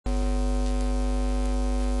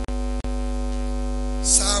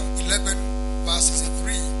11 verses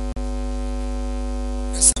 3.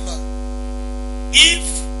 Nasema, if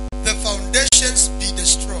the foundations be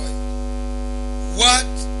destroyed, what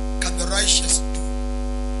can the righteous do?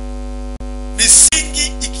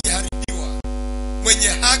 Misingi ikiharibiwa, mwenye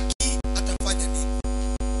haki atafanya nini?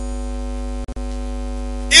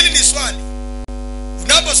 Hili ni swali.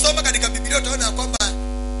 Unaposoma katika Biblia utaona kwamba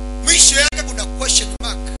mwisho yake kuna question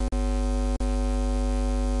mark.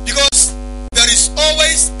 Because there is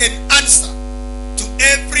always an answer to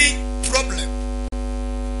every problem.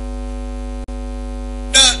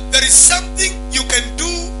 Now, there is something you can do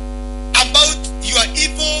about your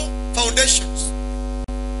evil foundations.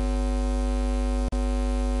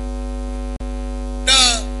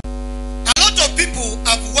 Now, a lot of people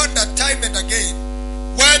have wondered time and again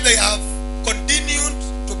why they have continued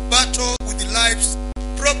to battle with the life's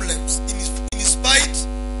problems in spite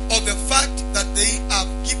of the fact that they have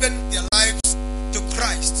given their lives to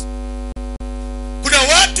Christ. Kuna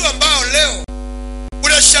watu ambao leo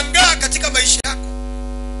unashangaa katika maisha yako.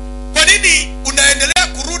 Kwa nini unaendelea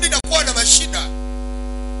kurudi na kuwa na mashida?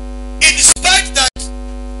 In spite that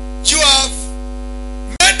you have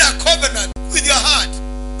made a covenant with your heart,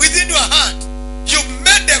 within your heart, you've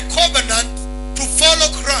made a covenant to follow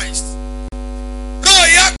Christ. Roho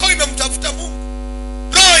yako imemtafuta Mungu.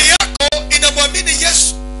 Roho yako inamwamini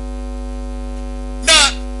Yesu.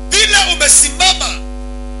 Na vile umesimama,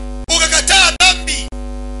 ukakataa dhambi,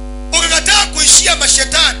 ukakataa kuishia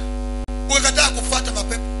mashetani, ukakataa kufuata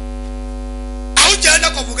mapepo, haujaenda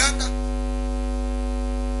kwa mganga.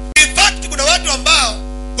 In fact, kuna watu ambao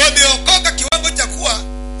wameokoka kiwango cha kuwa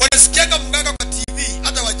wanasikianga mganga kwa TV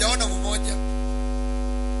hata wajaona mmoja.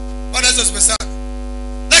 Wanaweza spesana.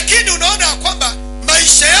 Lakini unaona kwamba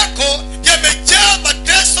maisha yako yamejaa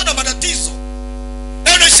mateso na matatizo.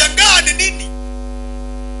 Na unashangaa ni nini?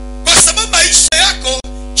 Kwa sababu maisha yako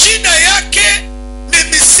shida yake ni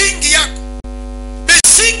misingi yako.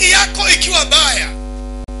 Misingi yako ikiwa baya,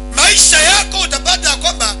 maisha yako utapata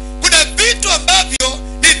kwamba kuna vitu ambavyo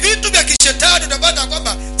ni vitu vya kishetani, utapata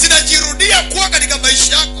kwamba zinajirudia kuwa katika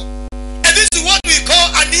maisha yako. And this is what we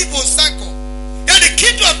call an evil circle. Yani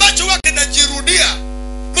kitu ambacho huwa kinajirudia,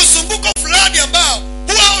 mzunguko fulani ambao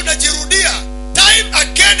huwa unajirudia time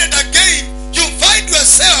again and again. You find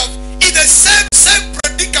yourself in the same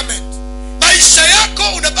predicament. Maisha yako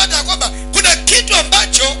unapata kwamba kuna kitu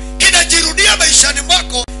ambacho kinajirudia maishani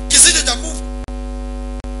mwako kisicho cha Mungu.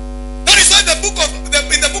 That is why in the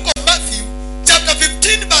book of Matthew chapter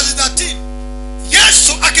 15 verse 13,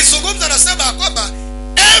 Yesu akizungumza anasema kwamba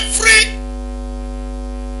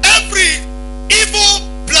every evil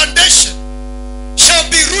plantation shall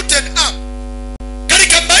be rooted up.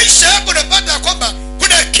 Katika maisha yako unapata kwamba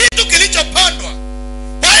kuna kitu kilichopandwa.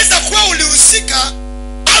 Waweza kuwa ulihusika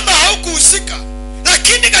ama haukuhusika,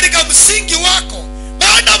 lakini katika msingi wako,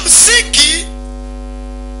 maana msingi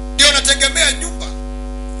ndio unategemea nyumba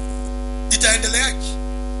itaendeleaje.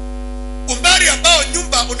 Umbali ambao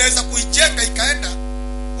nyumba unaweza kuijenga ikaenda,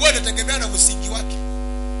 huwa unategemea na msingi wake.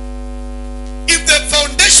 If the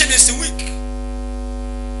foundation is weak,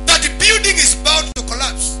 that building is bound to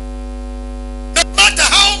collapse. No matter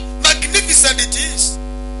how magnificent it is,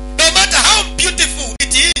 no matter how beautiful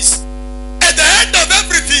it is, at the end of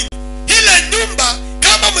everything, ile nyumba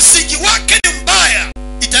kama msingi wake ni mbaya,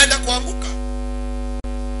 itaenda kuanguka.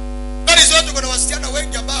 That is why kuna wasichana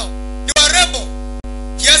wengi ambao ni warembo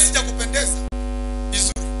kiasi cha kupendeza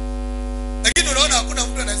vizuri, lakini unaona hakuna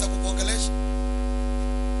mtu anaweza kukuongelesha.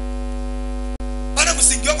 Bana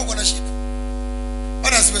msingi wako kuna shida.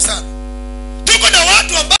 Bana asiwe sana. Tuko na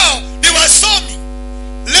watu ambao ni wasomi.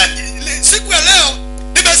 Siku ya leo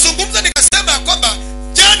nimezungumza nikasema kwamba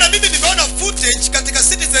jana mimi nimeona footage katika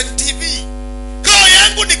Citizen TV. Roho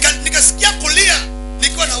yangu nikasikia kulia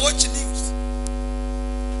nikiwa na watch news.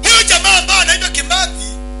 Huyo jamaa ambao anaitwa Kimathi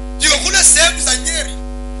yuko kule sehemu za Nyeri.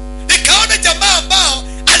 Nikaona jamaa ambao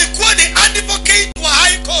alikuwa ni advocate wa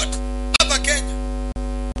High Court hapa Kenya.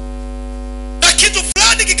 Na kitu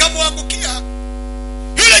fulani kikamwangukia.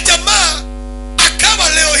 Yule jamaa akawa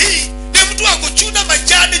leo hii ni mtu wa kuchuna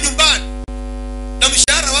majani nyumbani. Na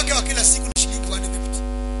mshahara wake wa kila siku ni shilingi 150.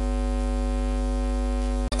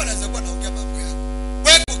 Hapa naweza kuwa naongea mambo yako.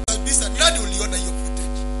 Wewe kabisa nani uliona hiyo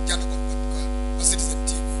footage jana kwa Citizen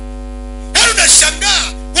TV? Hebu unashangaa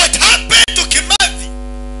what happened to Kimathi?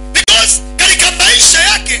 Because katika maisha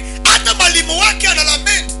yake hata mwalimu wake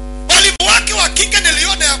analament. Mwalimu wake wa kike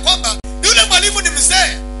niliona ya kwamba yule mwalimu ni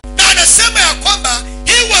mzee. Na anasema ya kwamba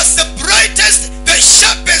he was the brightest, the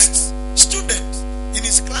sharpest student in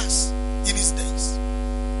his class, in his days.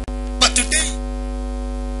 But today,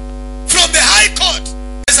 from the High Court,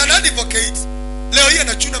 as an advocate, leo hii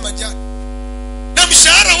anachuna majani na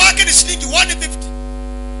mshahara wake ni shilingi 150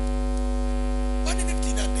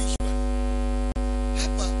 inaandishwa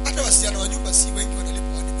hapa. Hata wasichana wa nyumba si wengi wanalipwa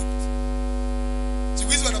 150.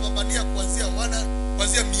 Siku hizi wanapambania kuanzia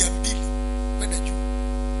 200 kwenda juu.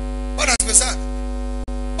 Bwana asifiwe sana.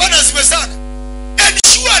 Bwana asifiwe sana. And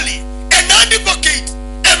surely an advocate,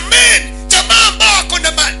 a man, jamaa ambao ako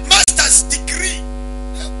na master's degree,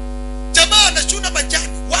 jamaa anachuna majani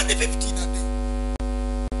 150 na day.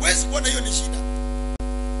 Huwezi kuona hiyo ni shida.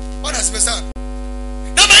 Bwana asifiwe sana.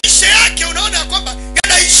 Na maisha yake unaona kwamba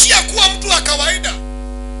yanaishia kuwa mtu wa kawaida.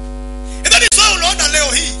 And that is why unaona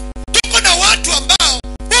leo hii tuko na watu ambao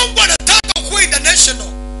Mungu anataka kuwa international,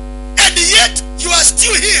 and yet you are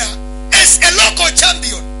still here as a local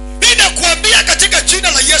champion. Ninakuambia katika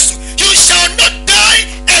jina la Yesu, you shall not die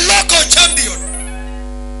a local champion.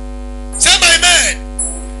 Sema amen.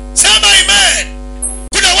 Sema amen.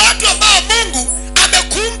 Kuna watu ambao Mungu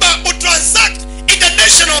amekumba utransact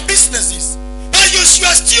international businesses, but you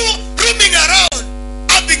are still roaming around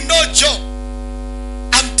having no job.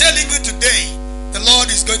 I'm telling you today, the Lord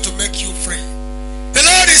is going to make you free. The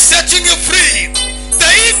Lord is setting you free. The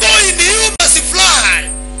eagle in you must fly.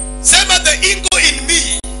 Sema, the eagle in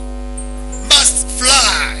me must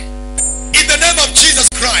fly in the name of Jesus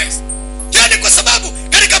Christ. Yani kwa sababu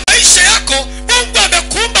katika maisha yako Mungu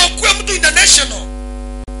amekumba ukuwe mtu international.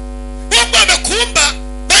 Mungu amekumba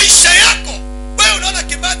maisha yako. Wewe unaona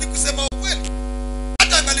Kimathi, kusema ukweli,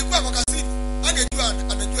 hata angalikuwa kwa kazini angejua,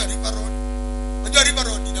 anajua River Road. Unajua River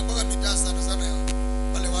Road inakuwa mitaa sana ya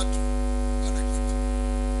wale watu wana kitu.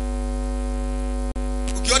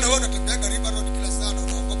 Ukiona wewe unatembea River Road kila saa na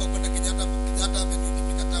unaongopa kwenda Kenyatta Avenue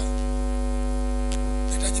ukifika town,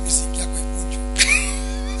 unahitaji misingi yako ikunjwe.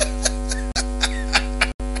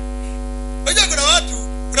 Unajua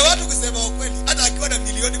kuna watu kusema ukweli, hata akiwa na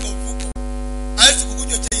milioni kwa mfuko hawezi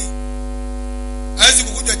kukunywa chai. Hawezi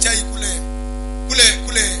kukunywa chai kule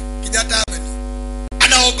Kenyatta Avenue.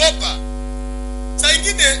 Anaogopa. Saa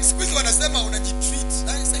ingine siku hizi wanasema unajitreat.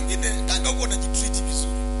 Saa ingine tanga huko unajitreat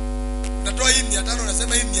vizuri. Unatoa hii 500,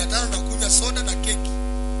 unasema hii 500 na kunywa soda na keki.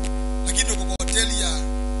 Lakini uko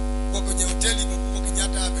kwa kwenye hoteli kwa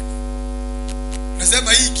Kenyatta Avenue.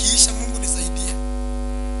 Unasema hii kiisha, Mungu nisaidie.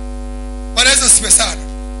 Bwana Yesu asifiwe sana.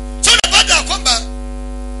 So unapata kwamba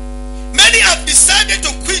many have decided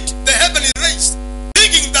to quit the heavenly race,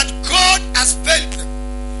 thinking that God has failed them.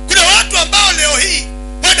 Kuna watu ambao leo hii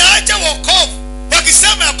wanaacha wokovu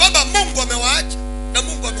wakisema ya kwamba Mungu amewaacha na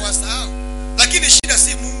Mungu amewasahau. Lakini shida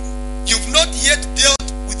si Mungu. You've not yet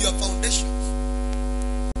dealt with your foundations.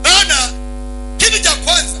 Naona kitu cha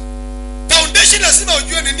kwanza, foundation lazima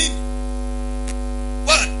ujue ni nini.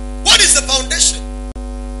 What is the foundation?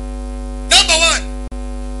 Number 1,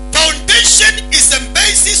 foundation is a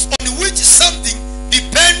basis on which something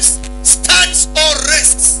depends, stands or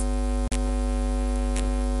rests.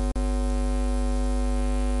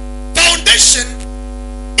 Foundation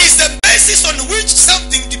is the basis on which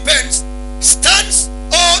something depends, stands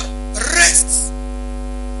or rests.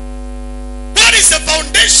 What is the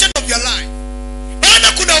foundation of your life?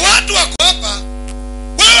 Maana kuna watu wako hapa,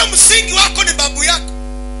 wewe msingi wako ni babu yako.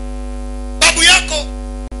 Babu yako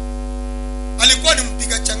alikuwa ni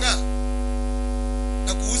mpiga chang'aa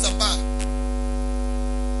na kuuza mbaa.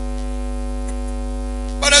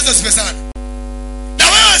 Bwana Yesu asifiwe sana. Na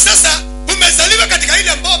wewe sasa umezaliwa katika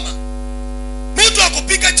ile mboma, mtu wa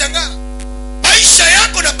kupiga chang'aa. Maisha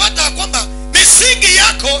yako napata kwamba misingi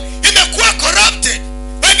yako imekuwa corrupted.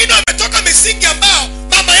 Wengine wametoka misingi ambao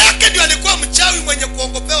mama yake ndio alikuwa mchawi mwenye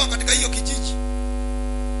kuongopewa katika hiyo kijiji,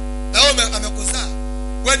 na wewe amekuzaa,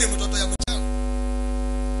 wewe ni mtoto ya mchawi.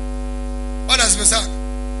 Bwana asifiwe sana.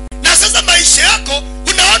 Na sasa maisha yako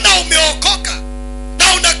unaona umeokoka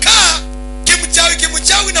na unakaa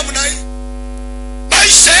kimchawi na mnai.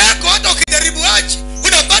 Maisha yako hata ukijaribu aje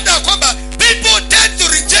unapata kwamba people tend to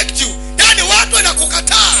reject you. Yani watu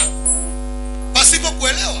wanakukataa pasipo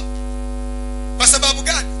kuelewa. Kwa sababu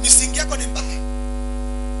gani? Misingi yako ni mbaya.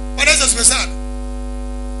 Bwana Yesu asifiwe sana.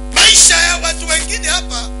 Maisha ya watu wengine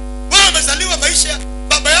hapa, wao wamezaliwa maisha,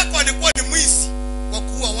 baba yako alikuwa ni mwizi wa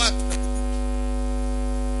kuua watu na bunduki.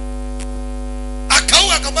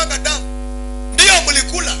 Akaua akamwaga damu. Ndio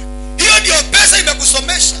mlikula. Hiyo ndio pesa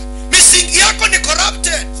imekusomesha. Misingi yako ni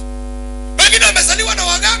corrupted. Wengine wamezaliwa na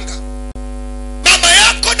waganga. Mama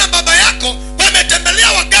yako na baba yako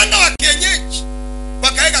wametembelea waganga wa kienyeji,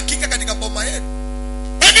 wakaweka kinga katika boma yenu.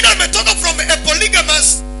 Wengine wametoka from a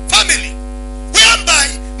polygamous family,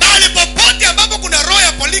 whereby mahali popote ambapo kuna roho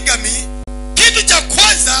ya polygamy, kitu cha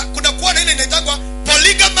kwanza kuna kuwa na ile inaitwa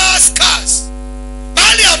polygamous curse.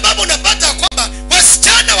 Mahali ambapo unapata kwamba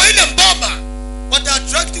wasichana wa ile mboma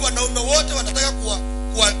wote wanataka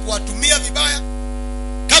kuwatumia vibaya,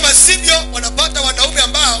 kama sivyo wanapata wanaume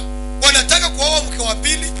ambao wanataka kuoa mke wa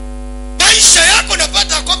pili. Maisha yako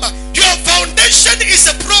napata kwamba your foundation is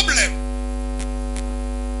a problem.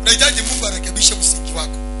 Unahitaji Mungu arekebishe msingi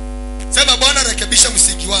wako. Sema, Bwana rekebisha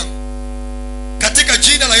msingi wangu katika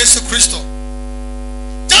jina la Yesu Kristo.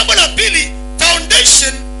 Jambo la pili,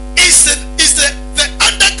 foundation is the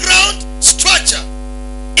underground structure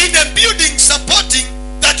in a building supporting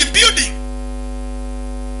that building.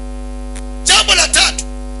 Jambo la tatu,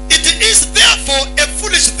 it is therefore a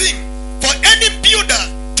foolish thing for any builder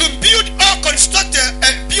to build or construct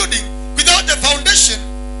a building without a foundation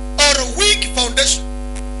or a weak foundation.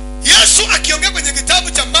 Yesu akiongea kwenye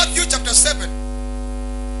kitabu cha Matthew chapter 7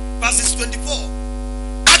 verses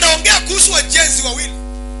 24, anaongea kuhusu wajenzi wawili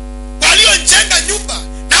waliojenga nyumba,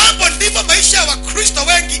 na hapo ndipo maisha ya Wakristo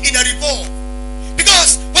wengi ina revolve.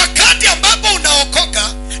 Because wakati ambapo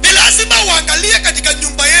unaokoka ni lazima uangalie katika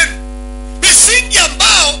nyumba yenu misingi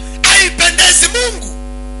ambao haipendezi Mungu.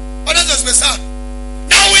 Wanaweza sana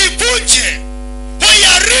na uivunje,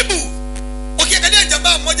 uiharibu. Ukiangalia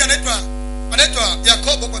jamaa mmoja anaitwa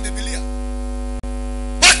Yakobo kwa Biblia,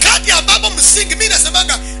 wakati ambapo msingi, mimi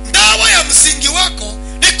nasemanga dawa ya msingi wako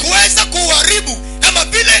ni kuweza kuharibu. Kama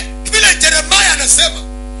vile Yeremia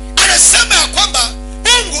anasema ya kwamba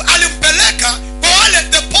Mungu alimpeleka kwa wale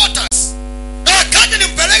the potters, na wakati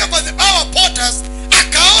alimpeleka kwa our potters,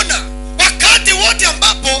 akaona wakati wote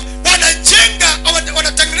ambapo wanajenga,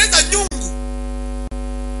 wanatengeneza nyungu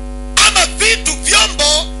ama vitu,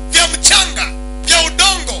 vyombo vya mchanga, vya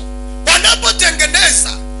udongo,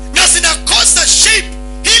 wanapotengeneza na zinakosa shape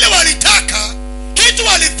ile walitaka, kitu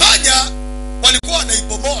walifanya, walikuwa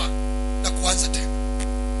wanaibomoa na kuanza tena.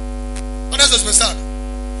 Wanaweza sana.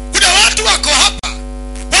 Kuna watu wako hapa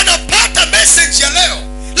wanapata message ya leo,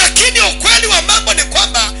 lakini ukweli wa mambo ni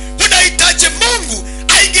kwamba unahitaji Mungu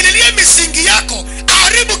aingililie misingi yako,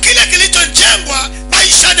 aharibu kile kilichojengwa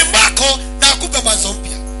maishani mwako na akupe mwanzo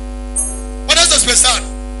mpya. Wanaweza sana.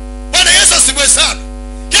 Bwana Yesu asifiwe sana.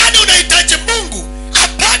 Yaani unahitaji Mungu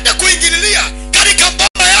apate kuingililia katika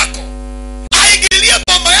boma yako, aingililie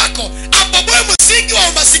boma yako, abomoe msingi wa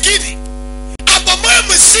umasikini, abomoe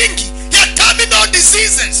msingi ya terminal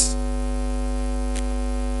diseases,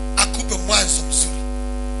 akupe mwanzo mzuri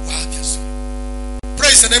wa afya nzuri.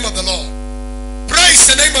 Praise the name of the Lord. Praise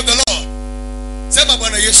the name of the Lord. Sema,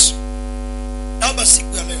 Bwana Yesu, naomba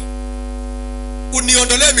siku ya leo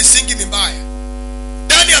uniondolee misingi mibaya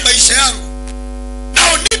ndani ya maisha yangu na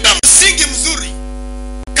unipe msingi mzuri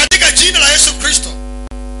katika jina la Yesu Kristo.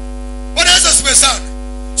 Bwana Yesu asifiwe sana.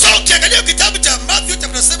 So ukiangalia kitabu cha Matthew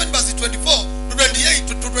chapter 7 verse 24 to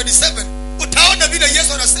 28 to 27, utaona vile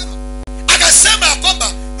Yesu anasema. Akasema ya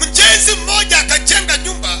kwamba mjenzi mmoja akajenga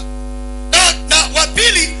nyumba, na wa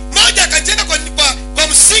pili mmoja akajenga kwa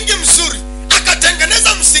msingi mzuri,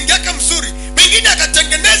 akatengeneza msingi yake mzuri, mwingine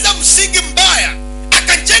akatengeneza msingi mbaya,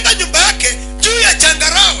 akajenga nyumba yake juu ya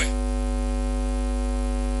changarawe.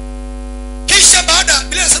 Kisha baada,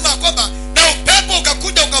 Biblia inasema kwamba na upepo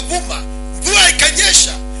ukakuja ukavuma, mvua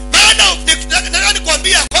ikanyesha. Maana nataka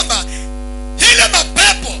nikwambia kwamba ile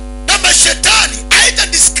mapepo na mashetani haita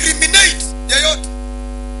discriminate yeyote.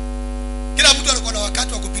 Kila mtu anakuwa na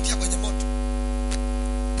wakati wa kupitia kwenye moto.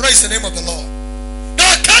 Praise the name of the Lord. Na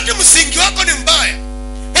wakati msingi wako ni mbaya,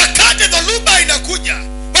 wakati dhoruba inakuja,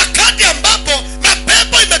 wakati ambapo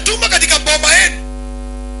mapepo imetuma katika boma yenu,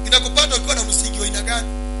 inakupata ukiwa na msingi wa aina gani?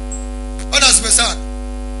 Bwana asifiwe sana.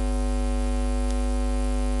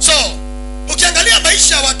 So ukiangalia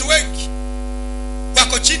maisha ya watu wengi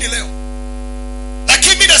wako chini leo,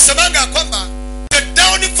 lakini mimi nasemanga kwamba the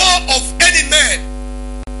downfall of any man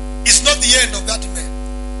is not the end of that man.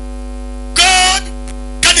 God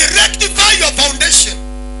can rectify your foundation.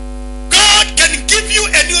 God can give you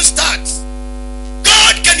a new start.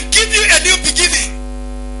 God can give you a new beginning.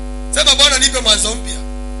 Sema, Bwana nipe mwanzo mpya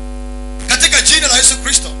katika jina la Yesu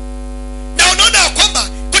Kristo. Na unaona kwamba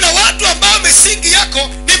kuna watu ambao misingi yako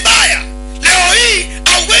ni mbaya. Leo hii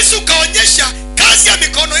hauwezi ukaonyesha kazi ya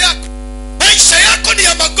mikono yako. Maisha yako ni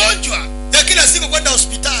ya magonjwa ya kila siku, kwenda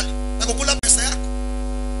hospitali na kukula pesa yako.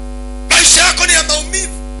 Maisha yako ni ya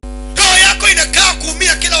maumivu. Roho yako inakaa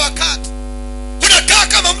kuumia kila wakati. Unakaa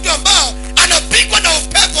kama mtu ambao anapigwa na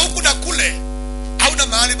upepo huku na kule. Hauna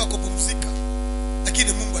mahali pa kupumzika.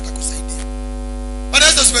 Lakini Mungu atakusaidia. Bwana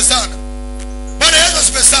Yesu asifiwe sana. Bwana Yesu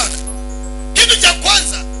asifiwe sana. Kitu cha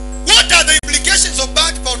kwanza, what are the implications of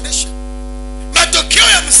bad foundation? Matokeo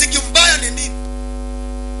ya msingi mbaya ni nini?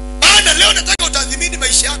 Maana leo nataka utathimini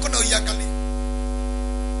maisha yako na uiangalie.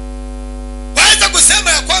 Waweza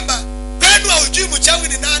kusema ya kwamba kwenu haujui mchawi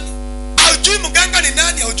ni nani, haujui mganga ni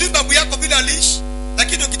nani, haujui babu yako vile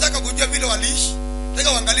waliishi.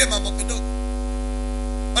 Nataka uangalie mambo kidogo.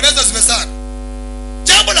 Wanaweza ziwe sana.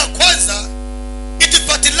 Jambo la kwanza, it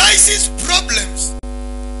fertilizes problems.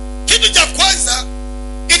 Kitu cha kwanza,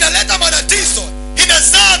 inaleta matatizo,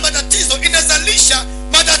 inazaa matatizo, inazalisha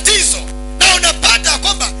matatizo. Na unapata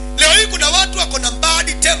kwamba leo hii kuna watu wako na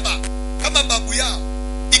bad temper kama babu yao,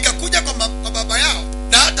 ikakuja kwa baba yao.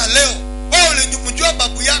 Na hata leo wewe ulimjua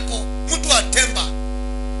babu yako mtu wa temper,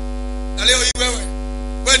 na leo hii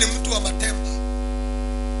wewe ni mtu wa matemba.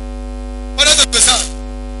 Wanaweza kusema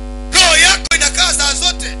roho yako inakaa saa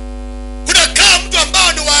zote, unakaa mtu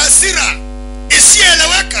ambao ni wa hasira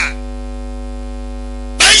isieleweka.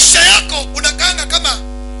 Maisha yako unakaanga kama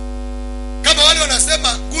wale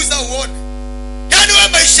wanasema guza uone. Yaani wewe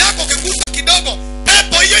maisha yako ukigusa kidogo,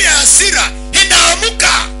 pepo hiyo ya hasira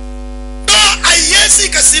inaamuka. Ndoa haiwezi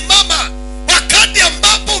ikasimama wakati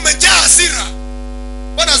ambapo umejaa hasira.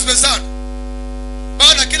 Bwana asifiwe sana.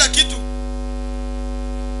 Maana kila kitu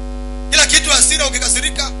hasira,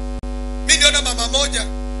 ukikasirika. Mimi niona mama moja,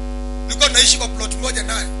 nilikuwa naishi kwa plot moja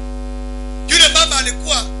naye. Yule mama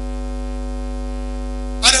alikuwa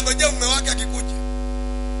anangojea mume wake akikuja.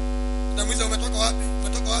 Namuuliza umetoka wapi?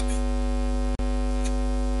 Umetoka wapi?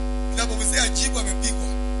 Ninapomzea ajibu amepigwa.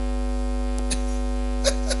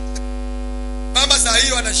 Mama saa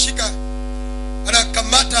hiyo anashika,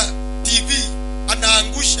 anakamata TV,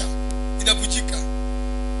 anaangusha, inavujika.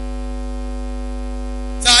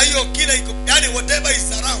 Saa hiyo kila iko, yani whatever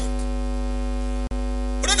is around.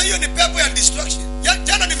 Unaona hiyo ni pepo ya destruction.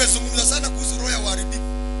 Jana nimezungumza sana kuhusu roho ya uharibifu.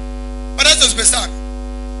 Banazo zimesana.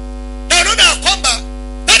 Na unaona kwamba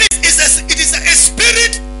that it is a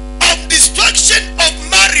spirit of destruction of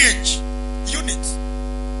marriage unit.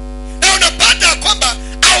 Na unapata kwamba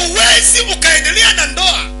hauwezi ukaendelea na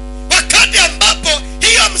ndoa wakati ambapo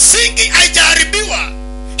hiyo msingi haijaharibiwa.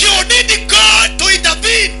 You need God to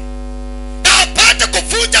intervene na apate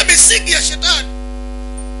kufuta misingi ya shetani.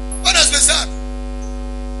 Bwana asifiwe sana.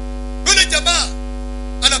 Yule jamaa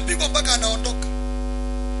anapigwa mpaka anaondoka.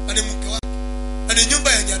 Na ni mke wake. Na ni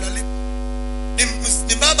nyumba yenye analipa.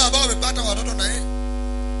 Ni mama ambao amepata watoto na yeye.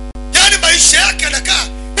 Yaani maisha yake anakaa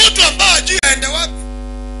mtu ambao hajui aende wapi.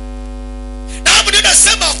 Na hapo ndio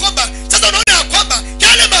nasema kwamba sasa unaona kwamba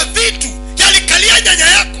yale mavitu yalikalia nyanya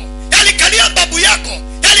yako, yalikalia babu yako,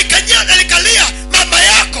 yalikalia mama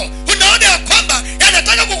yako. Unaona ya kwamba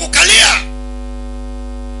yanataka kukukalia.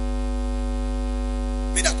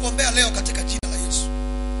 Mimi nakuombea leo katika jina la Yesu,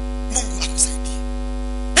 Mungu akusaidie.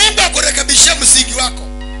 Mungu akurekebishie msingi wako.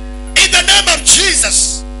 In the name of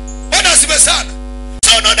Jesus. Bwana asifiwe sana.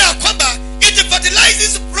 So unaona ya kwamba it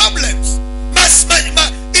fertilizes problems.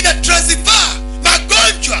 Ina transfer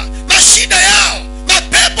magonjwa, mashida yao,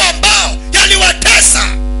 mapepo ambao yaliwatesa,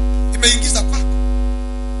 imeingiza kwako.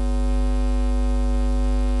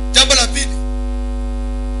 Jambo la pili,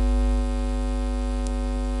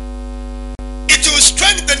 it will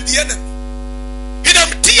strengthen the enemy.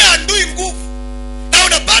 Inamtia adui nguvu. Na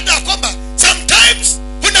unapata kwamba sometimes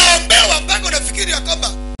unaombewa mpaka unafikiri ya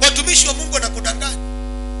kwamba watumishi wa Mungu wanakudanganya.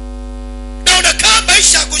 Na unakaa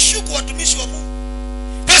maisha ya kushuku watumishi wa Mungu,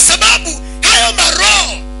 kwa sababu hayo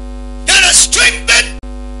maroho yana strengthen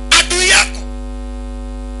adui yako.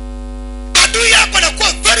 Adui yako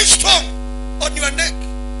anakuwa very strong on your neck.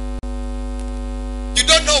 You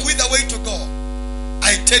don't know whither way to go.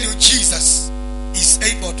 I tell you, Jesus is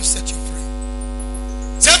able to set you free.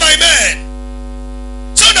 Sema amen.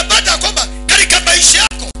 So unapata kwamba katika maisha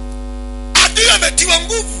yako adui ametiwa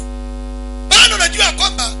nguvu. Maana unajua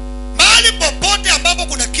kwamba mahali popote ambapo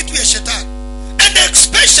kuna kitu ya shetani, and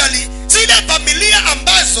especially zile familia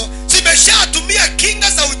ambazo zimeshatumia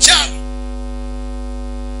kinga za uchawi.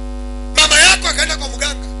 Mama yako akaenda kwa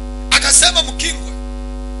mganga akasema mkingwe.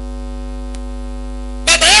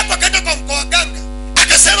 Baba yako akaenda kwa waganga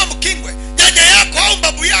akasema mkingwe. Nyanya yako au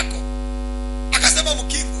babu yako akasema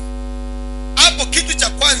mkingwe. Hapo kitu cha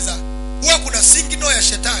kwanza huwa kuna signal ya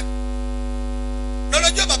shetani. Na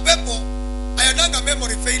unajua mapepo hayananga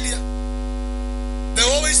memory failure. They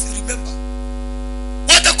always remember.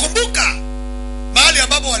 Watakumbuka mahali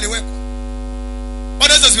ambapo waliwekwa.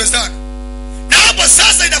 Wanaweza ziwe sana. Na hapo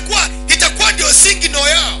sasa itakuwa ndio signal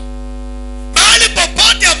yao. Mahali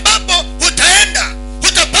popote ambapo utaenda,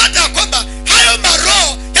 utapata kwamba hayo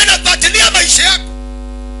maroho yanafuatilia maisha yako.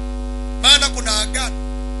 Maana kuna agano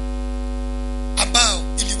ambao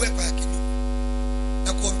iliwekwa ya kinyume.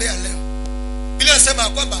 Na kuombea leo, Biblia inasema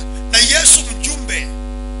kwamba na Yesu mjumbe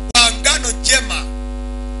wa agano jema,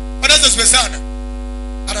 wanaweza ziwe sana,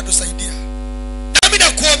 atatusaidia. Nami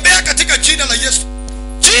nakuombea katika jina la Yesu.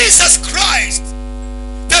 Jesus Christ,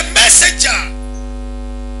 the messenger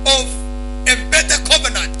of a better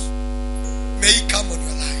covenant,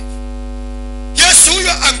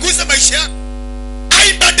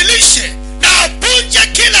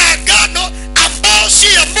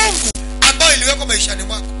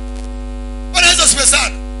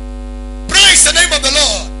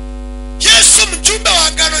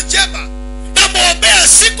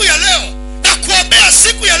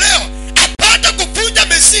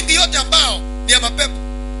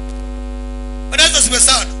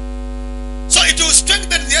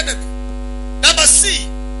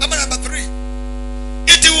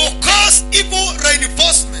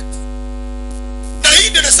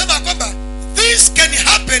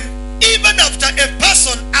 after a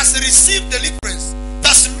person has received deliverance,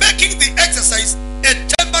 thus making the exercise a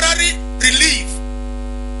temporary relief.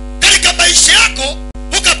 Katika maisha yako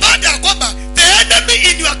ukapata ya kwamba the enemy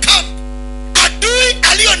in your camp, adui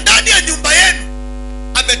aliyo ndani ya nyumba yenu,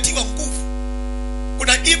 ametiwa nguvu.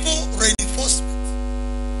 Kuna evil reinforcement.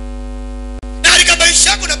 Na katika maisha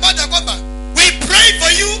yako unapata kwamba we pray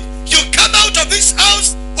for you, you come out of this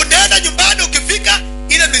house, unaenda nyumbani, ukifika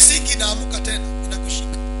ile misingi inaamuka tena,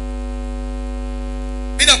 inakushika.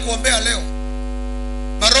 Mimi nakuombea leo,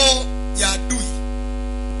 maroho ya adui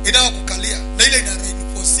inayokukalia na ile ina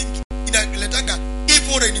reinforcing, inaletanga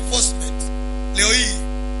evil reinforcement, leo hii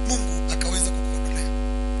Mungu akaweza kukuondolea.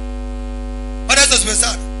 Wanaweza ziwe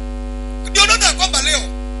sana. Ndio unaona kwamba leo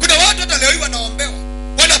kuna watu hata leo hii wanaombewa,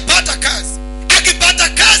 wanapata kazi. Akipata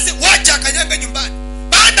kazi, wacha akanyanga nyumbani.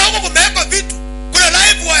 Baada huko kumewekwa vitu, kuna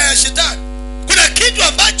live wire ya shetani. Kuna kitu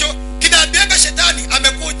ambacho kinaambianga shetani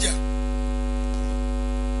amekuja.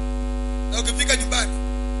 Na ukifika nyumbani,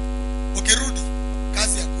 ukirudi,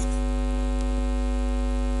 kazi hakuna.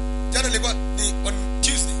 Jana nilikuwa ni on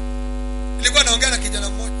Tuesday, nilikuwa naongea na kijana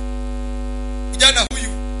mmoja. Kijana huyu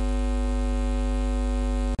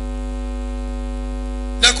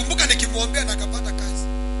nakumbuka nikimwombea na akapata kazi.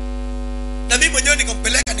 Na mimi mwenyewe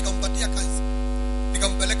nikampeleka, nikampatia kazi.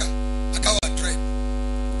 Nikampeleka akawa driver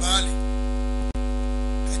mahali.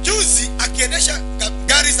 Juzi akiendesha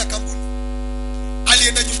gari za kampuni,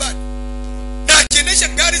 alienda nyumbani. Na akiendesha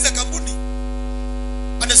gari za kampuni,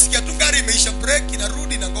 anasikia tu gari imeisha break,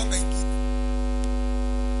 inarudi na ngonga ingine.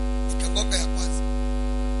 Ikangonga ya kwanza.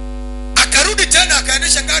 Akarudi tena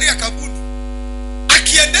akaendesha gari ya kampuni.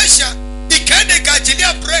 Akiendesha ikaenda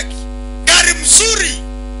ikaachilia break. Gari mzuri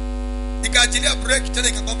ikaachilia break tena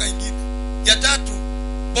ikangonga ingine. Ya tatu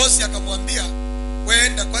bosi akamwambia,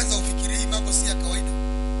 weenda kwanza ufikirie, mambo si ya kawaida.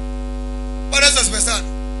 Bwana Yesu asifiwe sana.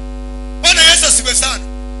 Bwana Yesu asifiwe sana.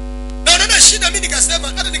 Na unaona shida, mimi nikasema,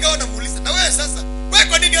 hata nikawa namuuliza, na wewe sasa, wewe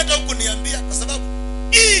kwa nini hata huko niambia? Kwa sababu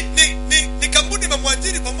hii ni kampuni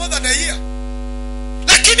imemwajiri kwa more than a year.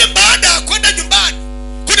 Lakini baada ya kwenda nyumbani,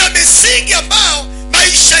 kuna misingi ambao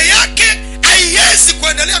maisha yake haiwezi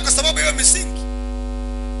kuendelea kwa sababu hiyo misingi.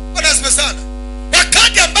 Bwana asifiwe sana.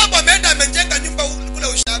 Wakati ambapo ameenda amejenga nyumba kule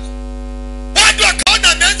Ushago, watu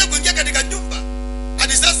wakaona ameanza kuingia katika nyumba,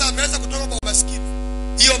 hadi sasa ameanza kutoka kwa umaskini.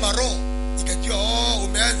 Hiyo maroho ikajua,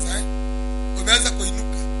 umeanza umeanza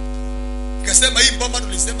kuinuka. Ikasema hii mbona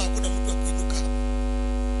tulisema hakuna mtu wa kuinuka hapa.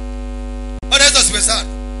 Bwana Yesu asifiwe sana.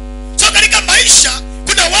 So katika maisha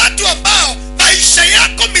kuna watu ambao maisha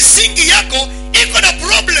yako, misingi yako iko na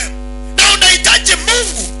problem na unahitaji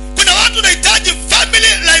Mungu. Kuna watu unahitaji family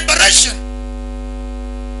liberation.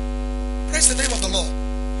 Praise the name of the Lord.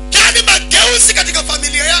 Yaani mageuzi katika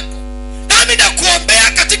familia yako. Nami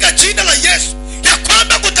nakuombea katika jina la Yesu ya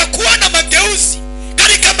kwamba kutakuwa na mageuzi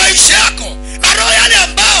katika maisha yako. Maroho yale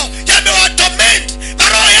ambao yamewatorment,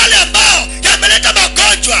 maroho yale ambao yameleta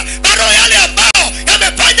magonjwa, maroho yale ambao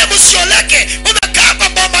yamefanya msioleke, umekaa kwa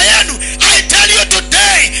boma yenu, I tell you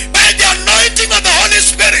today, by the anointing of the Holy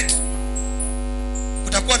Spirit,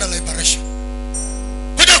 kutakuwa na liberation.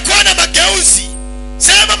 Kutakuwa na mageuzi.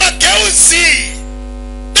 Sema mageuzi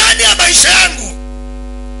ndani ya maisha yangu.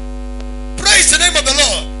 Praise the name of the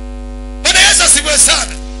Lord. Bwana Yesu asifiwe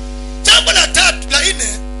sana. Jambo la tatu, la nne,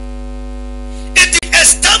 it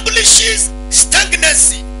establishes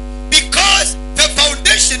stagnancy because the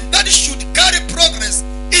foundation that should carry progress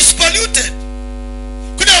is polluted.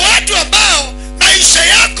 Kuna watu ambao maisha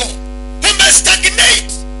yako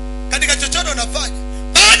umestagnate katika chochote unafanya,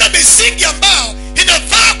 maana misingi ambao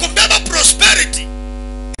inafaa kubeba prosperity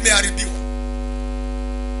imeharibiwa.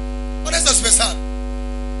 Bwana Yesu asifiwe sana.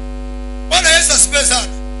 Bwana Yesu asifiwe sana.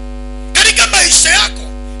 Katika maisha yako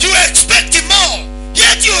you expect more,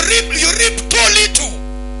 yet you reap too little.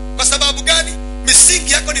 Kwa sababu gani?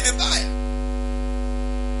 Misingi yako ni mibaya.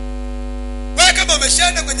 Wewe kama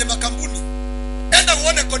umeshaenda kwenye makampuni, enda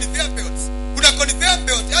uone conveyor belts. Kuna conveyor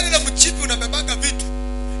belt, yani na mchipi unabebanga vitu.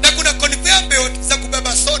 Na kuna conveyor belt za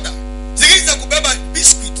kubeba soda, zingine za kubeba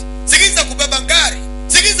biscuit, zingine za kubeba ngari,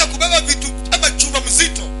 zingine za kubeba vitu kama chuma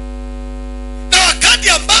mzito. Na wakati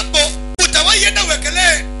ambapo utawahi enda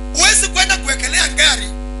uwekelee, uwezi kwenda kuwekelea ngari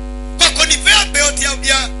kwa conveyor belt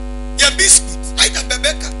ya biscuit,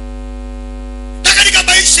 haitabebeka. Na katika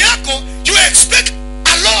maisha yako you expect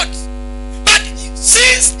a lot, but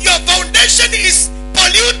since your foundation is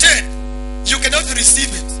polluted, you cannot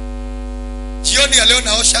receive it. Jioni ya leo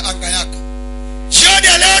naosha anga yako. Jioni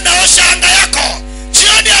ya leo naosha anga yako.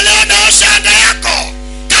 Jioni ya leo naosha anga yako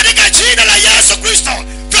katika jina la Yesu Kristo.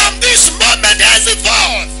 From this moment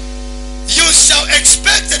henceforth, you shall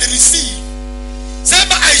expect and receive.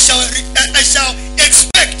 Sema I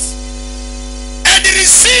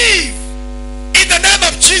receive in the name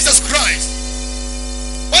of Jesus Christ.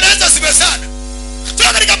 Wanaweza siwe sana. So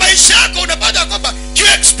katika maisha yako unapata kwamba you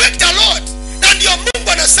expect a lot. Na ndio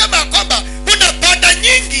Mungu anasema kwamba unapanda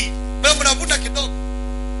nyingi na unavuna kidogo.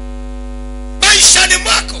 Maishani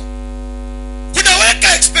mwako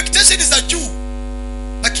unaweka expectations za juu,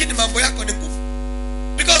 lakini mambo yako ni ngumu.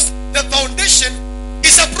 Because the foundation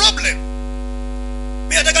is a problem.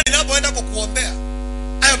 Mimi nataka ninapoenda kukuombea,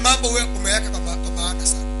 hayo mambo wewe umeweka kwa maana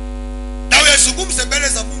sana. Na uyazungumze mbele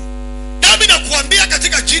za Mungu. Nami nakuambia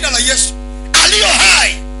katika jina la Yesu, aliyo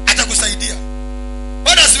hai atakusaidia.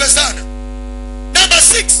 Bwana asifiwe sana. Number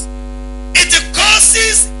 6, it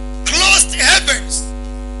causes closed heavens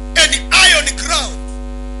and iron ground.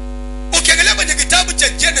 Ukiangalia kwenye kitabu cha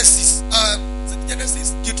Genesis,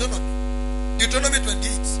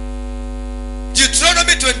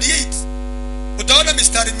 Deuteronomy 28, utaona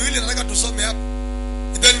mistari miwili nataka tusome hapo.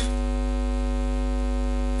 Then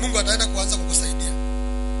Mungu ataenda kuanza kukusaidia.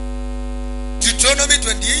 Deuteronomy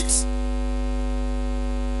 28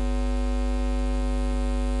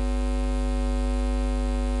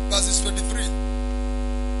 verses 23.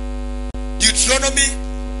 Deuteronomy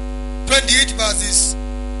 28 verses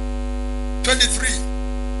 23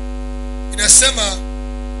 inasema,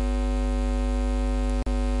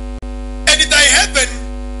 and thy heaven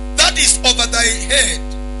that is over thy head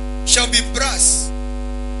shall be brass,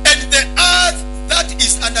 and the earth that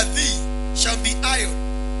is under thee shall be iron.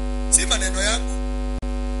 Si maneno yangu.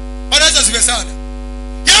 Wanaweza siwe sana.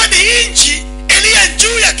 Yaani inchi iliye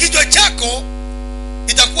juu ya kichwa chako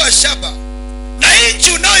itakuwa shaba, na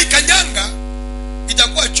inchi unaoikanyanga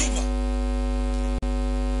itakuwa chuma.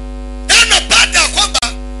 Na unapata kwamba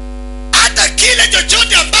hata kile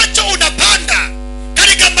chochote ambacho unapanda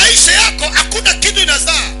katika maisha yako hakuna kitu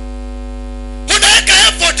inazaa. Unaweka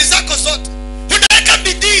effort zako zote, unaweka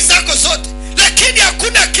bidii zako zote, lakini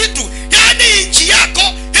hakuna kitu. Yaani inchi yako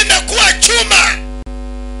imekuwa chuma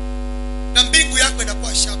na mbingu yako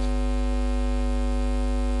inakuwa shaba.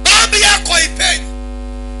 Maombi yako haipenyi.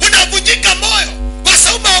 Unavunjika moyo kwa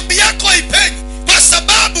sababu maombi yako haipenyi, kwa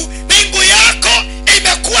sababu mbingu yako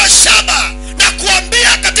imekuwa shaba. Na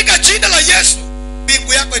kuambia katika jina la Yesu,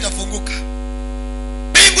 mbingu yako itafunguka.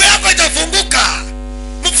 Mbingu yako itafunguka.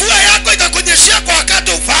 Mvua yako itakunyeshea kwa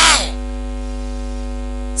wakati ufaao.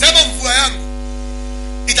 Sema, mvua yangu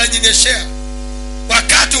itanyeshea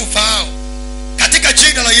wakati ufaao, katika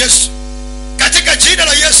jina la Yesu, katika jina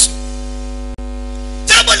la Yesu.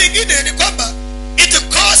 Jambo lingine ni kwamba it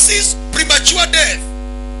causes premature death.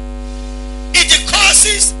 It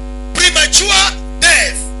causes premature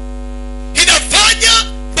death. Inafanya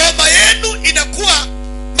boma yenu inakuwa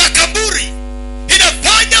makaburi.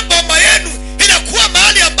 Inafanya boma yenu inakuwa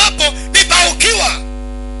mahali ambapo ni paukiwa.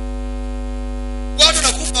 Watu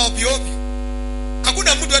wanakufa ovyo ovyo.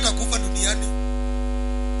 Hakuna mtu atakufa duniani,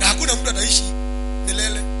 na hakuna mtu ataishi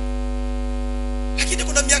milele. Lakini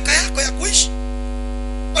kuna miaka yako ya kuishi.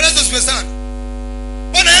 Bwana Yesu asifiwe sana.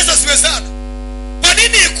 Bwana Yesu asifiwe sana. Kwa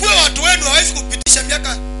nini ikuwe watu wenu hawezi kupitisha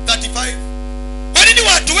miaka 35? Kwa nini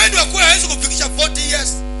watu wenu wakuwe hawezi kufikisha 40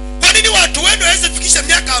 years? Kwa nini watu wenu hawezi kufikisha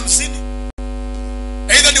miaka 50?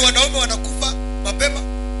 Aidha ni wanaume wanakufa mapema,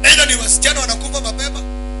 aidha ni wasichana wanakufa mapema,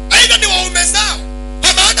 aidha ni waume zao.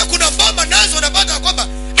 Kwa maana kuna boma nazo unapata kwamba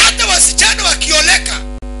hata wasichana wakioleka,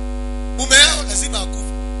 mume yao lazima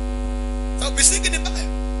akufe. Sababu misingi ni mbaya.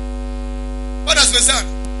 Bwana asifiwe sana.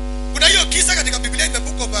 Kuna hiyo kisa katika Biblia in the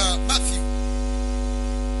book of Matthew.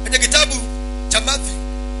 Kwenye kitabu cha Matthew.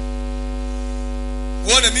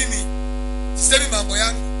 Uone mimi sisemi mambo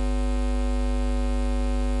yangu.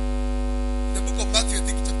 The book of Matthew, I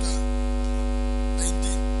think chapter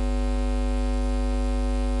 19.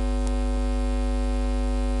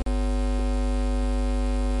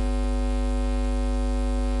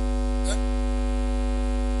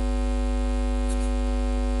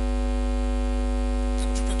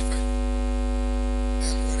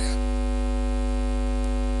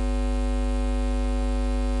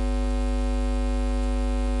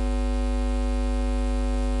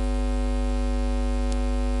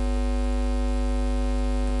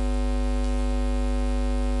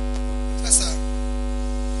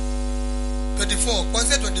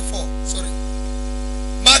 Kwanzia 24, sorry.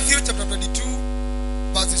 Matthew chapter 22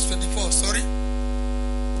 verses 24, sorry.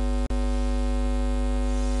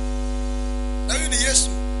 Na huyu ni Yesu.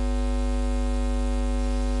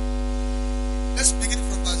 Let's begin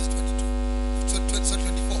from verses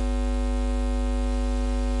 24.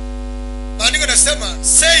 Maandiko nasema,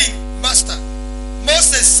 saying, Master,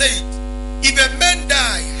 Moses said, if a man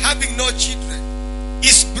die having no children,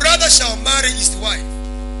 his brother shall marry his wife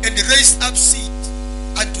and raise up seed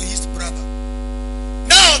unto his brother.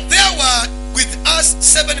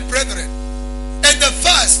 7 brethren. And the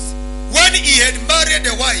first, when he had married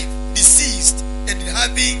a wife, deceased, and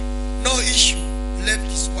having no issue, left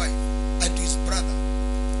his wife unto his brother.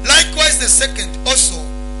 Likewise the second also,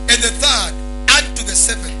 and the third unto the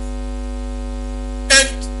seventh. And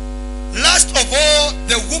last of all,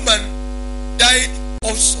 the woman died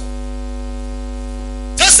also.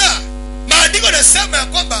 Sasa maandiko yanasema ya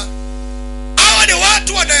kwamba hawa ni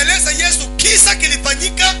watu wanaeleza Yesu kisa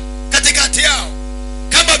kilifanyika katikati yao,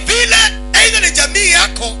 kama vile aidha ni jamii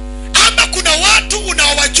yako ama kuna watu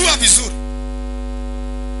unaowajua vizuri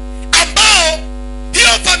ambao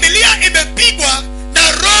hiyo familia imepigwa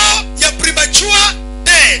na roho ya premature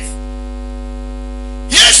death.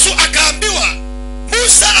 Yesu akaambiwa,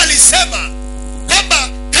 Musa alisema kwamba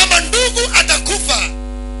kama ndugu atakufa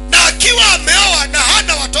na akiwa ameoa na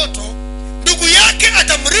hana watoto, ndugu yake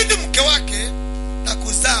atamrithi mke wake na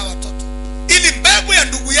kuzaa watoto, ili mbegu ya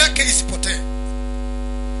ndugu yake isipotee.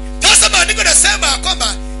 Sasa maandiko yanasema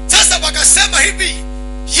kwamba sasa wakasema hivi,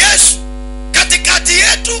 Yesu, katikati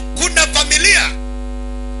yetu kuna familia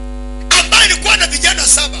ambayo ilikuwa na vijana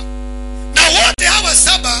 7, na wote hawa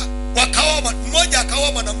 7 wakaoa, mmoja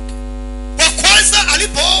akaoa mwanamke. Wa kwanza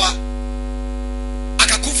alipooa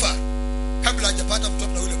akakufa kabla hajapata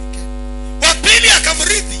mtoto na yule mke. Wa pili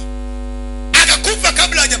akamrithi akakufa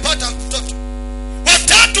kabla hajapata mtoto. Wa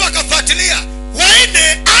tatu akafuatilia, wa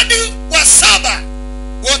 4 hadi wa 7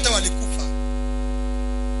 wote walikufa.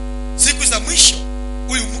 Siku za mwisho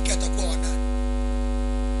huyu mke atakuwa wa nani?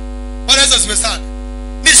 Bwana Yesu asifiwe sana.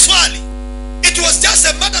 Ni swali. It was just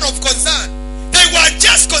a matter of concern. They were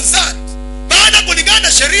just concerned. Maana kulingana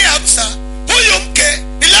na sheria ya Musa, huyu mke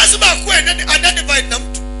ni lazima akuwe identified na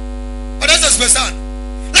mtu. Bwana Yesu asifiwe sana.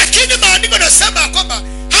 Lakini maandiko yanasema kwamba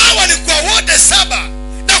hawa walikuwa wote 7,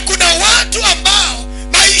 na kuna watu ambao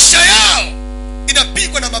maisha yao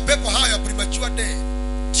inapigwa na mapepo haya ya premature death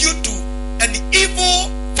due to an evil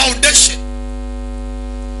foundation.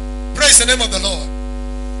 Praise the name of the Lord.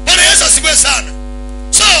 Bwana Yesu asifiwe sana.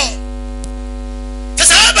 So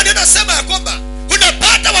sasa hapa ndio nasema ya kwamba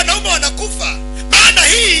unapata wanaume wanakufa. Maana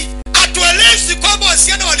hii hatuelezi kwamba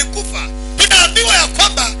wasichana walikufa. Tunaambiwa ya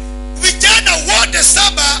kwamba vijana wote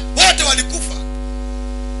 7 wote walikufa.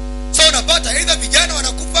 So unapata either vijana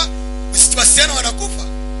wanakufa, wasichana wanakufa.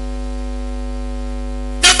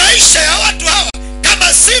 Na maisha ya watu hawa,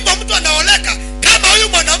 kama sivyo mtu anaoleka kama huyu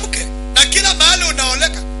mwanamke, na kila mahali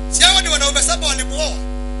unaoleka. Si hawa ni wanaume 7 walimuoa.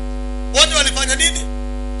 Wote walifanya nini?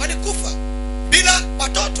 Walikufa bila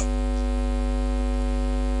watoto.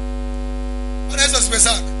 Bwana Yesu asifiwe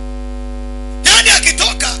sana. Yaani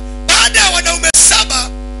akitoka baada ya wanaume 7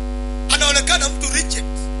 anaonekana mtu reject.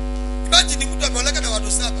 Imagine mtu ameoleka na watu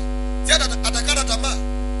 7. Si atakata tamaa.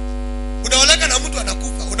 Unaoleka na mtu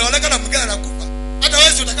anakufa, unaoleka na mwingine anakufa. Hata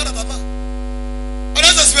wewe utakata tamaa. Bwana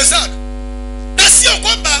Yesu asifiwe sana. Na sio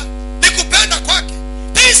kwamba ni kupenda kwake.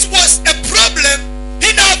 This was a problem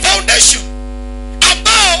in our foundation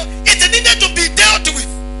ambao it needed to be dealt with.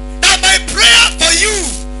 Now my prayer for you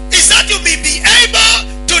is that you may be able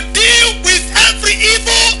to deal with every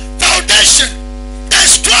evil foundation,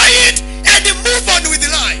 destroy it, and move on with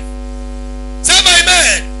life. Say my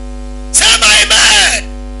amen. Say my amen.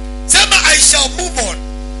 Say my, I shall move on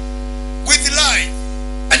with life.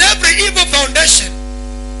 And every evil foundation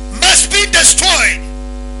must be destroyed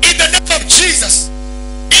in the name of Jesus.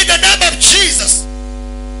 In the name of Jesus.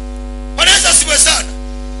 Bwana Yesu asifiwe sana.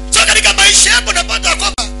 So katika maisha yako unapata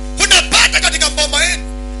kwamba unapata katika mboma yenu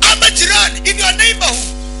ama jirani, in your neighborhood,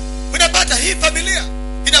 unapata hii familia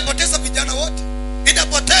inapoteza vijana wote,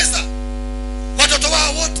 inapoteza watoto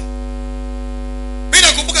wao wote. Mimi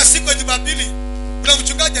nakumbuka siku ya Jumapili kuna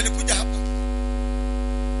mchungaji alikuja hapa.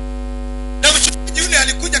 Na mchungaji yule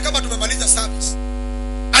alikuja kama tumemaliza service.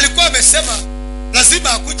 Alikuwa amesema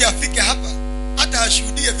lazima akuje afike hapa hata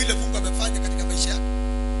ashuhudie vile Mungu amefanya katika maisha yake.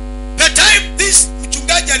 The time this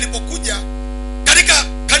mchungaji alipokuja katika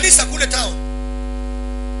kanisa kule town,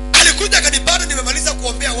 alikuja kanipata nimemaliza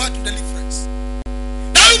kuombea watu deliverance.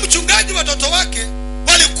 Na huyu mchungaji watoto wake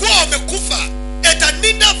walikuwa wamekufa at an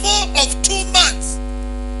interval of 2 months.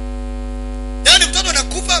 Yaani mtoto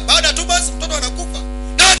anakufa baada ya 2 months, mtoto anakufa.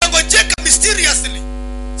 Na wanangojeka mysteriously.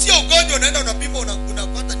 Sio ugonjwa unaenda unapima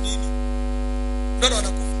unapata nini. Mtoto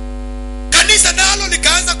anakufa. Kanisa nalo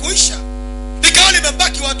likaanza kuisha. Likawa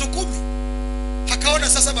limebaki watu 10. Akaona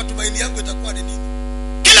sasa matumaini yangu itakuwa ni nini?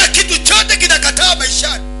 Kila kitu chote kinakataa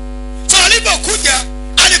maishani. So alipokuja,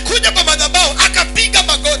 alikuja kwa madhabahu, akapiga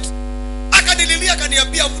magoti, akanililia,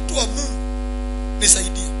 akaniambia, mtu wa Mungu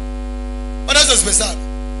nisaidie. Bwana Yesu asifiwe sana.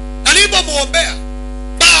 Alipomuombea,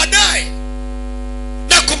 baadaye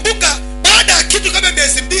nakumbuka baada ya kitu kama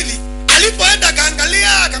miezi 2, alipoenda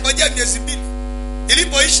akaangalia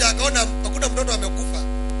Ilipoisha akaona hakuna mtoto amekufa,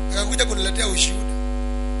 akakuja kuniletea ushuhuda.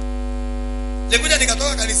 Nilikuja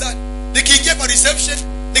nikatoka kanisani, nikiingia kwa reception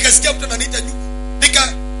nikasikia mtu ananiita nyuma.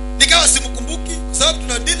 Nikawa simkumbuki kwa sababu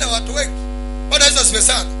tunadili na watu wengi. Bwana Yesu asifiwe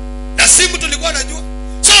sana. Na simu tulikuwa najua.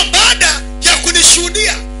 So baada ya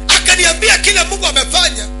kunishuhudia, akaniambia kila Mungu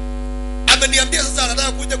amefanya. Ameniambia sasa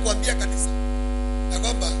anataka kuja kuambia kanisa na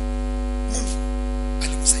kwamba Mungu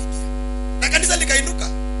alimsaidia. Na kanisa likainuka.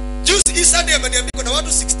 Juzi hii Sunday ameniambia kuna watu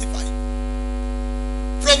 65.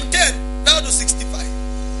 From 10 now to 65.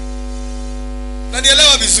 Na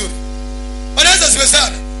nielewa vizuri. Bwana Yesu asifiwe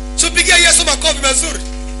sana. Tupigie Yesu makofi mazuri.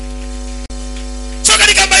 So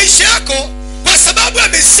katika maisha yako, kwa sababu ya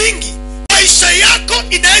misingi, maisha yako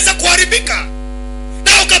inaweza kuharibika.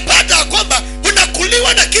 Na ukapata kwamba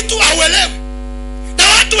unakuliwa na kitu hauelewi. Na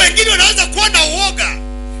watu wengine wanaanza kuwa na uoga.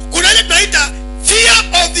 Kuna ile tunaita fear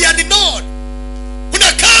of the unknown.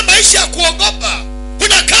 Unakaa maisha ya kuogopa.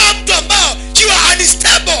 Unakaa mtu ambao you are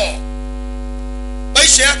unstable.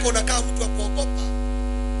 Maisha yako unakaa mtu wa kuogopa.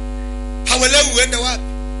 Hauelewi uende wapi.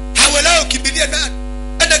 Hauelewi ukimbilie nani.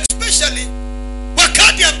 And especially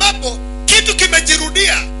wakati ambapo kitu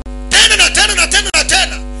kimejirudia tena na tena na tena na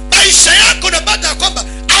tena, maisha yako unapata kwamba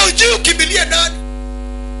haujui ukimbilie nani.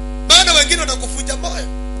 Maana wengine wanakufunja moyo.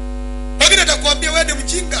 Wengine watakwambia wewe ni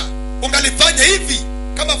mjinga, ungalifanya hivi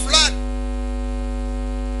kama fulani.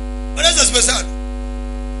 Wanaweza sipe sana.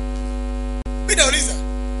 Mimi nauliza,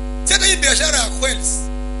 sasa hii biashara ya kweli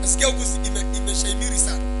nasikia huku imeshaimiri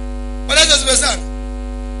sana. Wanaweza sipe sana.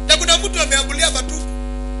 Na kuna mtu ameambulia matupu.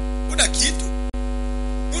 Kuna kitu.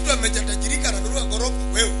 Mtu amejatajirika ananunua gorofa,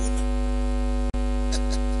 wewe huna.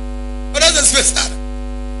 Wanaweza sipe sana.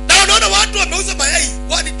 Na unaona watu wameuza mayai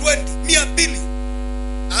 120, 200.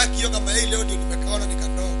 Hiyo kama mayai leo ndio nimekaona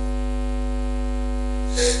nikandogo.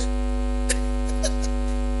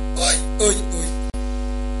 Oi.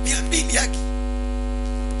 200 yake.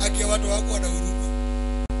 Haki ya watu wako wana huruma.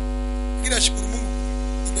 Kila shukuru Mungu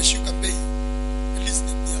imeshuka bei. At least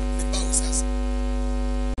ni mbao sasa.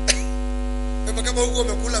 Kama huko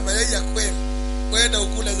umekula mayai ya kweli, kwenda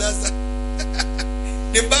ukule sasa.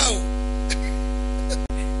 Ni mbao.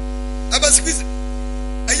 Hapa siku hizi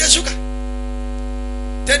haijashuka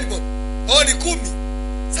 10 bob. Ni 10.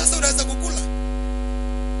 Sasa unaanza kukula.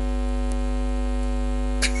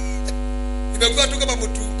 Imekuwa tu kama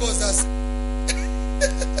mtungo sasa.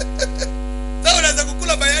 Sasa unaanza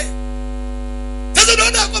kukula mayai. Sasa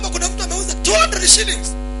unaona kwamba kuna mtu ameuza 200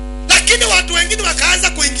 shillings. Lakini watu wengine wakaanza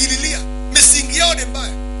kuingililia. Misingi yao ni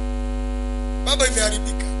mbaya. Mambo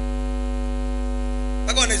imeharibika.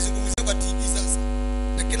 Mpaka wanaizungumzia kwa TV sasa.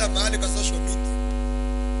 Na kila mahali kwa social media.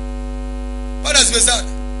 Bwana asifiwe sana.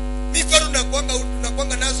 Mimi kwa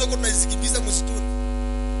tunakwanga nazo huko tunaisikimbiza msituni.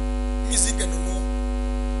 Mimi singenunua.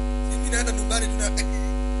 Mimi naenda nyumbani tuna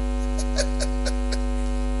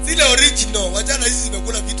zile original, wajana hizi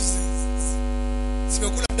zimekula vitu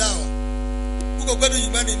zimekula dawa. Huko kwetu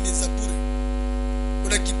nyumbani ni zaburi.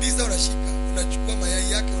 Unakimbiza, unashika, unachukua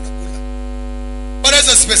mayai yake unakula. Bwana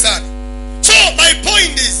Yesu asifiwe sana. So my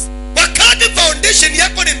point is, wakati foundation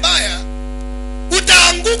yako ni mbaya,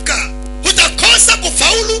 utaanguka, utakosa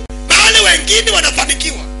kufaulu mahali wengine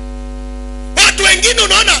wanafanikiwa. Watu wengine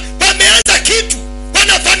unaona wameanza kitu,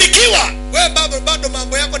 wanafanikiwa. Wewe bado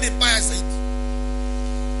mambo yako ni mbaya zaidi.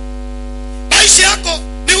 Maisha yako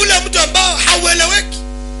ni ule mtu ambao haueleweki.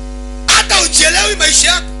 Hata ujielewi maisha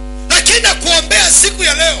yako. Lakini nakuombea siku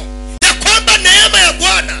ya leo ya kwamba neema ya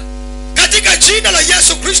Bwana katika jina la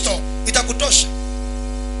Yesu Kristo itakutosha.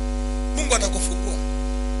 Mungu atakufungua.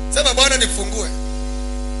 Sema Bwana nifungue.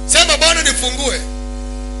 Sema Bwana nifungue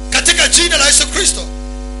katika jina la Yesu Kristo.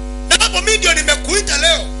 Na hapo mimi ndio nimekuita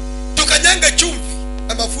leo tukanyanga chumvi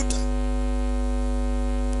na mafuta.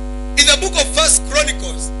 In the book of First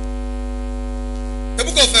Chronicles, the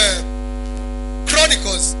book of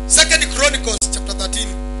Chronicles, Second Chronicles chapter 13.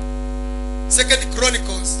 Second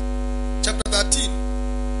Chronicles chapter 13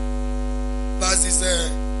 verses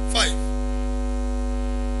 5.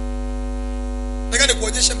 Nataka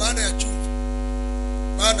nikuonyeshe maana ya chumvi.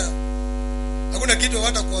 Maana hakuna kitu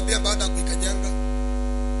hata kuambia baada ya kuikanyanga.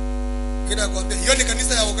 Ngine kuambia hiyo ni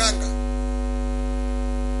kanisa ya uganga.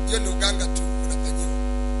 Hiyo ni uganga tu unafanyiwa.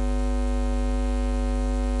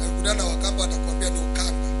 Na kudana wakamba atakwambia ni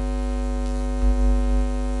ukanga.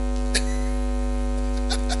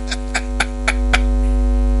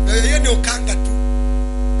 Hiyo ni ukanga tu.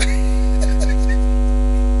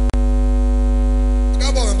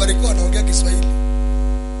 Kama wamebarikiwa wanaongea Kiswahili.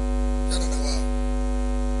 Jana na wao.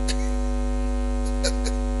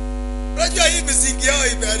 Unajua hii misingi yao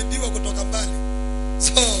imeharibiwa kutoka mbali.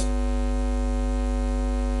 So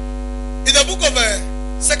in the book of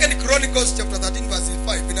Chronicles chapter 13 verse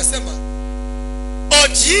 5 inasema,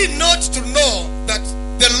 ought ye not to know that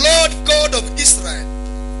the Lord God of Israel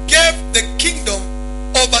gave the kingdom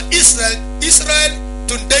over Israel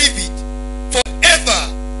to David forever,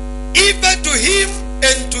 even to him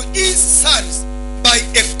and to his sons by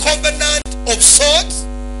a covenant of sorts?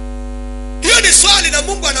 Hiyo ni swali na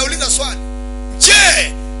Mungu anauliza swali.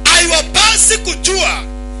 Je, haiwapasi kujua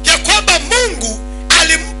ya kwamba Mungu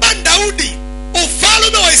alimpa Daudi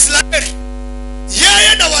ufalme wa Israeli,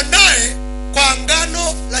 yeye na wanae, kwa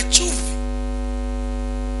agano la chumvi?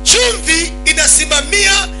 Chumvi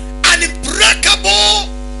inasimamia unbreakable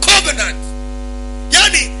covenant,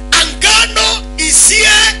 yani agano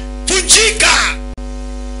isiyevunjika.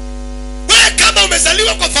 Wewe kama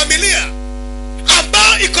umezaliwa kwa familia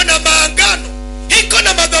ambao iko na maagano, iko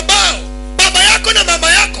na madhabahu, baba yako na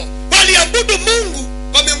mama yako waliabudu Mungu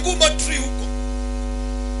kwa Mengumo tree huko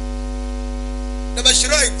na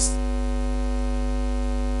mashrines.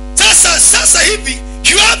 Sasa hivi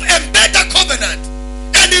you have a better covenant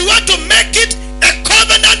and you want to make it a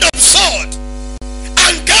covenant of sword,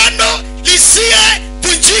 agano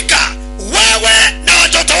lisiyevunjika, wewe na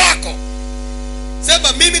watoto wako.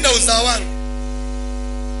 Sema, mimi na uzao wangu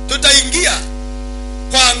tutaingia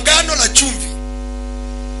kwa agano la chumvi.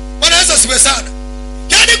 Bwana Yesu asifiwe sana.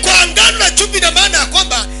 Yani kwa agano la chumvi na maana ya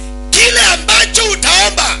kwamba kile ambacho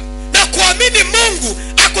utaomba na kuamini Mungu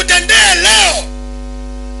akutendee leo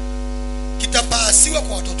kitapasiwa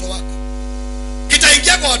kwa watoto wako,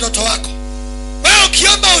 kitaingia kwa watoto wako. Wewe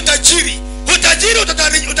ukiomba utajiri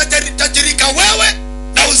utatajirika wewe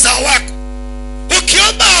na uzao wako.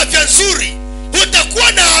 Ukiomba afya nzuri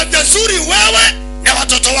utakuwa na afya nzuri wewe na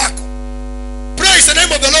watoto wako. Praise the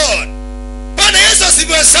name of the Lord. Bwana Yesu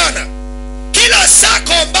asifiwe sana. Kila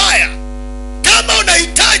sako mbaya kama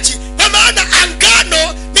unahitaji, kwa maana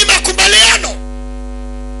agano ni makubaliano.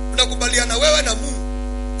 Unakubaliana wewe na Mungu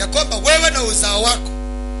ya kwamba wewe na uzao wako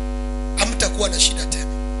hamtakuwa na shida tena.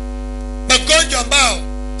 Magonjwa ambao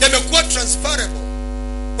yamekuwa transferable,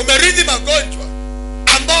 umerithi magonjwa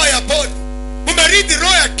ambao yaponi, umerithi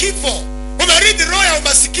roho ya kifo, umerithi roho ya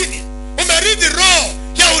umasikini, umerithi roho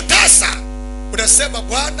ya utasa, unasema,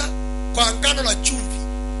 Bwana, kwa agano la chumvi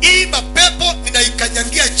hii mapepo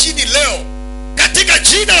ninaikanyangia chini leo katika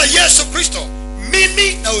jina la Yesu Kristo,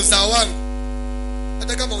 mimi na uzao wangu.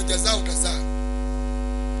 Hata kama hujazaa utazaa.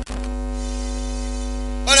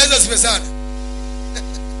 Bwana Yesu asifiwe sana.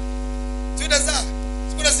 Si utazaa,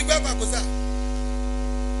 sikuna siku yako ya kuzaa.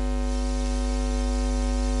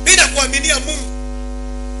 Mimi nakuaminia Mungu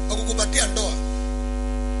akukupatia ndoa.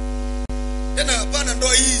 Tena hapana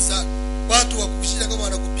ndoa hii za watu wa kukushika kama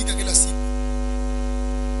wanakupiga kila siku.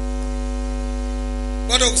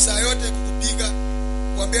 Watu saa yote kukupiga,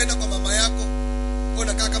 kuambia enda kwa mama yako,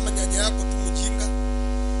 unakaa kama nyanya yako tu mjinga.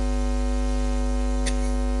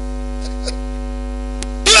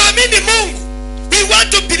 Tuamini Mungu. We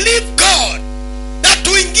want to believe God. Na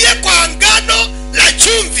tuingie kwa agano la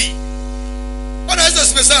chumvi. Bwana Yesu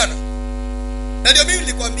asifiwe sana. Na ndio mimi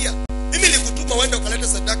nilikwambia, mimi nilikutuma uende ukaleta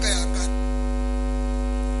sadaka ya agano.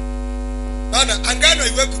 Maana agano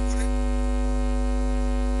haiweki bure.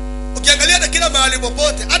 Ukiangalia na kila mahali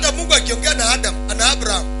popote, hata Mungu akiongea na Adam na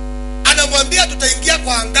Abraham, anamwambia tutaingia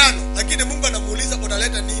kwa agano, lakini Mungu anamuuliza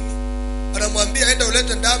unaleta nini? Anamwambia enda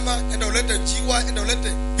ulete ndama, enda ulete njiwa, enda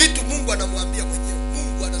ulete vitu. Mungu anamwambia mwenyewe.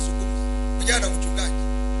 Mungu anazungumza mwenyewe na mchungaji.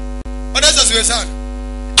 Bwana Yesu asifiwe sana.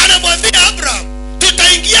 Anamwambia Abraham,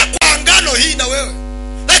 tutaingia kwa agano hii na wewe,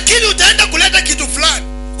 lakini utaenda kuleta kitu fulani.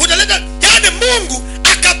 Utaleta, yani Mungu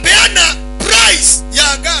akapeana price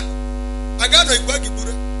ya agano. Agano haikuwagi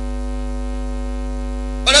bure.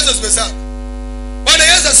 Bwana Yesu asifiwe sana. Bwana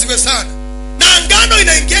Yesu asifiwe sana. Na agano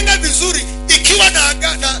inaingianga vizuri ikiwa na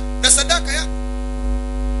agano na sadaka yako.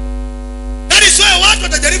 That is why watu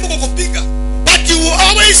watajaribu kukupiga, but you will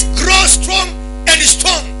always grow strong and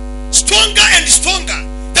strong, stronger and stronger.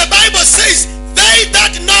 The Bible says, they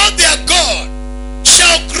that know their God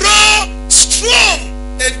shall grow strong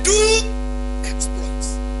and do exploits.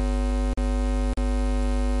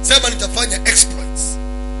 Sema nitafanya exploits.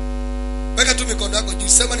 Weka tu mikono yako juu,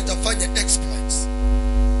 sema nitafanya exploits.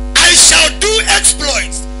 I shall do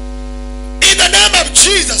exploits in the name of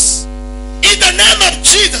Jesus. In the name of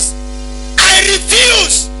Jesus, I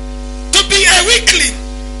refuse to be a weakling.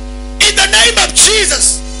 In the name of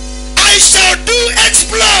Jesus, I shall do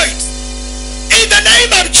exploits. In the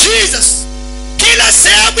name of Jesus, kila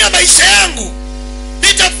sehemu ya maisha yangu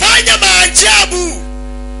nitafanya maajabu.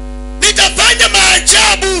 Nitafanya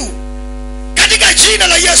maajabu katika jina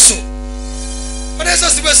la Yesu. Bwana Yesu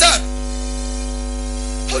asifiwe sana.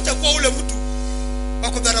 Hautakuwa ule mtu wa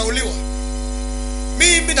kudharauliwa.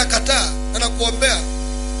 mimi nakataa na nakuombea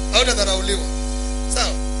hautadharauliwa.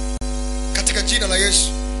 Sawa? Katika jina la Yesu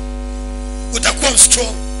utakuwa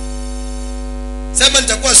strong. Sema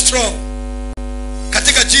nitakuwa strong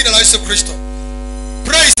katika jina la Yesu Kristo.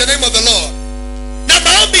 Praise the name of the Lord. Na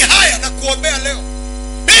maombi haya na kuombea leo,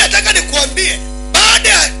 mimi nataka nikuambie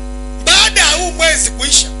baada ya huu mwezi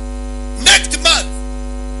kuisha, next month,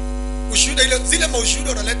 ushuhuda zile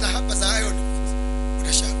maushuhuda unaleta hapa za hayo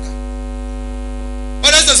unashangaa.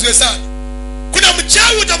 Bwana Yesu asifiwe sana. Kuna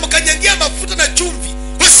mchawi utamkanyangia mafuta na chumvi,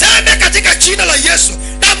 useme katika jina la Yesu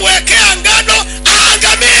namwekea ngano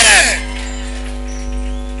aangamie.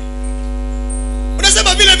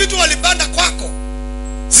 Unasema vile vitu walipanda kwako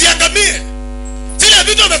ziangamie. Zile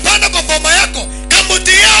vitu wamepanda kwa boma yako,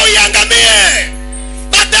 kamuti yao iangamie.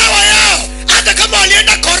 Madawa yao, hata kama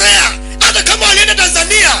walienda Korea, hata kama walienda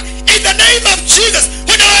Tanzania, in the name of Jesus,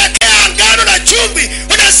 unawekea ngano na chumvi,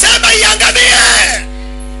 unasema iangamie.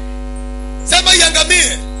 Sema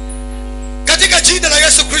iangamie katika jina la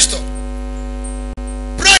Yesu Kristo.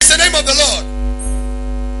 Praise the name of the Lord.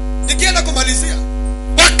 Nikienda kumalizia,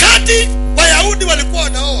 wakati Wayahudi walikuwa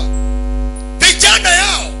wanaoa, vijana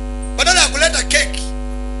yao badala ya kuleta keki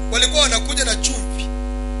walikuwa wanakuja na chumvi.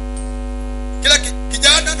 Kila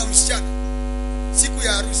kijana na msichana siku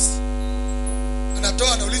ya harusi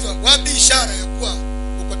anatoa, anaulizwa wapi ishara ya kuwa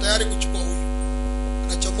uko tayari kuchukua huyu.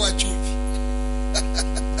 Anachomoa chumvi.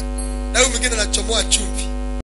 Na huyu mwingine anachomoa chumvi.